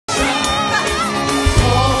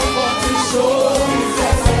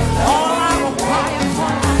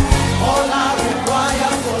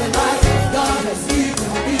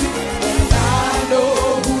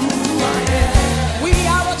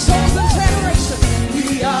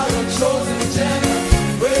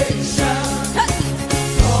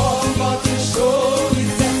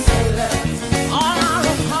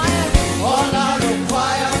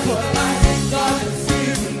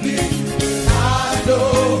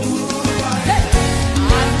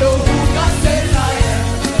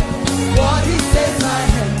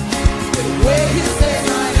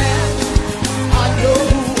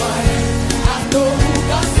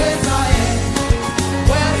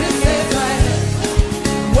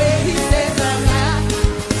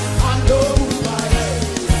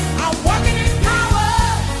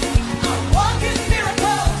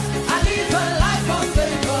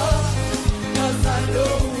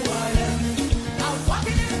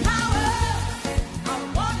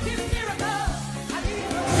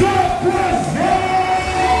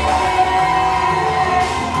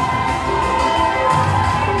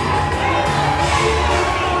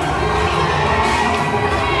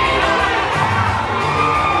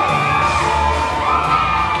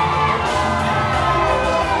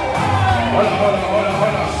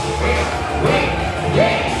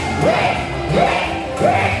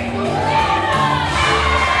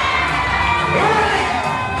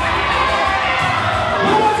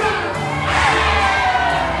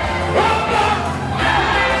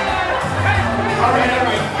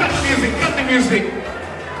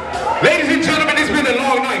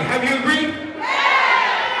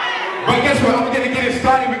guess what? I'm gonna get it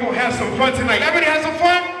started. We're gonna have some fun tonight. Everybody have some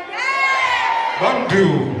fun? Yeah! Bon Dieu.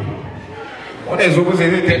 On est opposés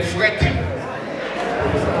d'être fret.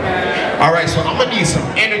 Alright, so I'm gonna need some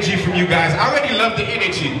energy from you guys. I already love the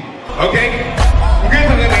energy. Okay? We're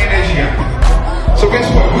gonna let the energy out. So guess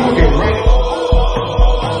what? We're gonna get right.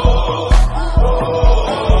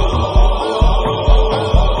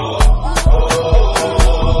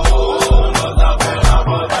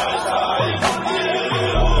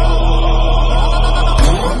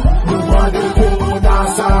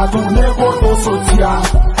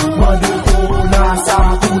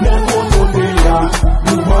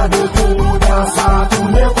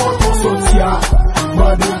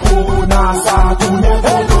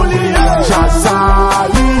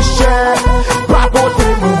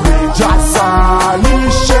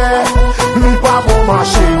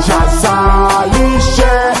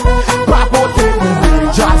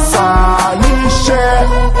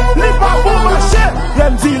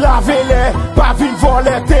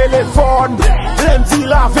 Téléphone, l'aime dit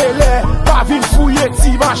la vélé, pas vin fouiller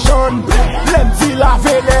ti machin. L'aime dit la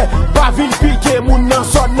vélé, pas vin piquer moun nan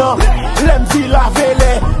son nan. L'aime dit la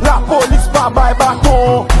vélé, la police pas bay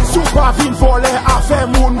bâton. Sou pas vin voler affaire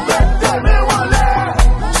moun.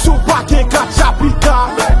 Sou pas ken kat chapika.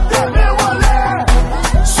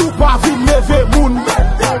 Sou pas vin leve moun.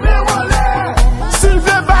 S'il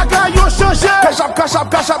bagay yo changer.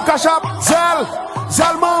 Kachap,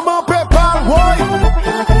 zel maman pépal, woy.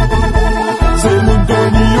 C'est mon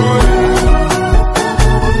Tony,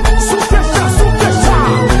 Soukecha.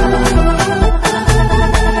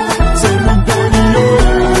 C'est mon Tony,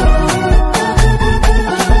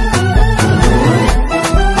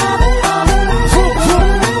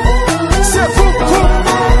 c'est vous.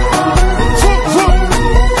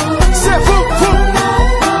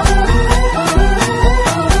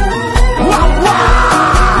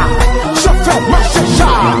 Je fais ma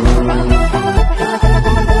chicha.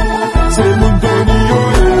 C'est mon Tony,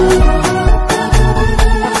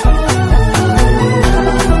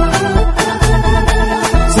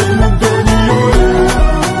 c'est mon Tony,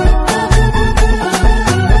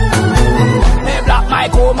 Les Black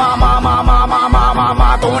Michael, mama,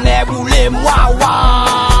 ton est boulé, moi,